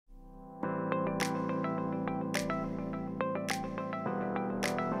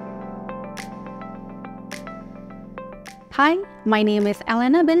Hi, my name is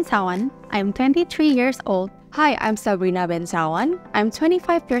Elena Bensawan. I'm 23 years old. Hi, I'm Sabrina Bensawan. I'm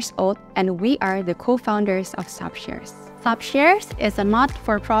 25 years old, and we are the co-founders of Saab Shares. Saab Shares is a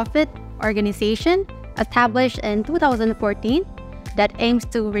not-for-profit organization established in 2014 that aims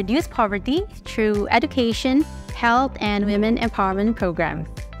to reduce poverty through education, health, and women empowerment programs.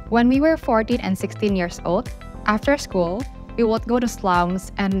 When we were 14 and 16 years old, after school, we would go to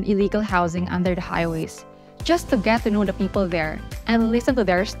slums and illegal housing under the highways, just to get to know the people there and listen to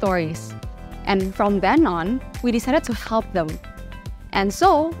their stories. And from then on, we decided to help them. And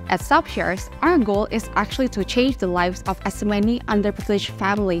so, at Saab Shares, our goal is actually to change the lives of as many underprivileged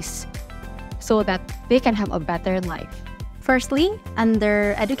families so that they can have a better life. Firstly,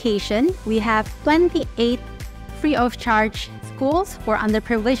 under education, we have 28 free-of-charge schools for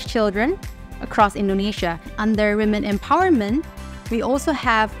underprivileged children across Indonesia. Under women empowerment, we also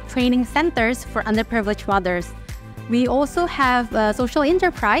have training centers for underprivileged mothers. We also have a social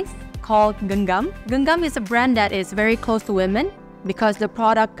enterprise called Genggam. Genggam is a brand that is very close to women because the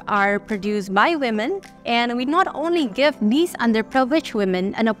products are produced by women, and we not only give these underprivileged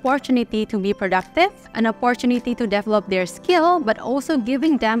women an opportunity to be productive, an opportunity to develop their skill, but also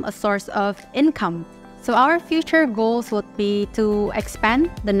giving them a source of income. So our future goals would be to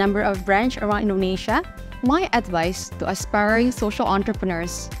expand the number of branches around Indonesia. My advice to aspiring social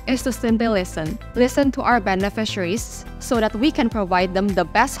entrepreneurs is to simply listen. Listen to our beneficiaries so that we can provide them the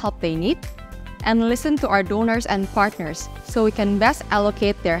best help they need, and listen to our donors and partners so we can best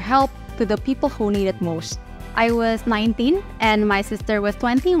allocate their help to the people who need it most. I was 19 and my sister was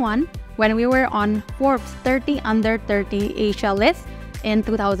 21 when we were on Forbes 30 Under 30 Asia list in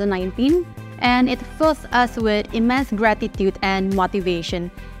 2019. And it fills us with immense gratitude and motivation.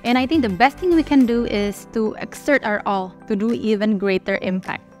 And I think the best thing we can do is to exert our all to do even greater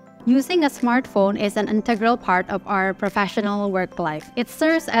impact. Using a smartphone is an integral part of our professional work life. It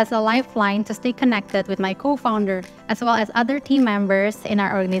serves as a lifeline to stay connected with my co-founder as well as other team members in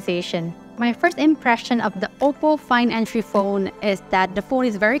our organization. My first impression of the OPPO Fine Entry phone is that the phone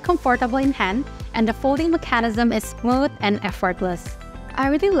is very comfortable in hand and the folding mechanism is smooth and effortless. I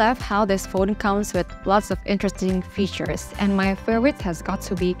really love how this phone comes with lots of interesting features, and my favorite has got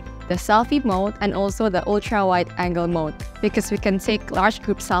to be the selfie mode and also the ultra-wide angle mode because we can take large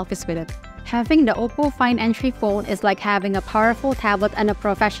group selfies with it. Having the OPPO Fine Entry phone is like having a powerful tablet and a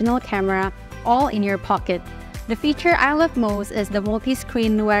professional camera all in your pocket. The feature I love most is the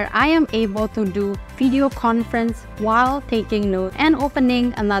multi-screen where I am able to do video conference while taking notes and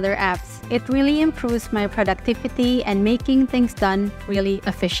opening another apps. It really improves my productivity and making things done really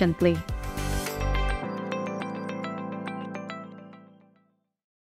efficiently.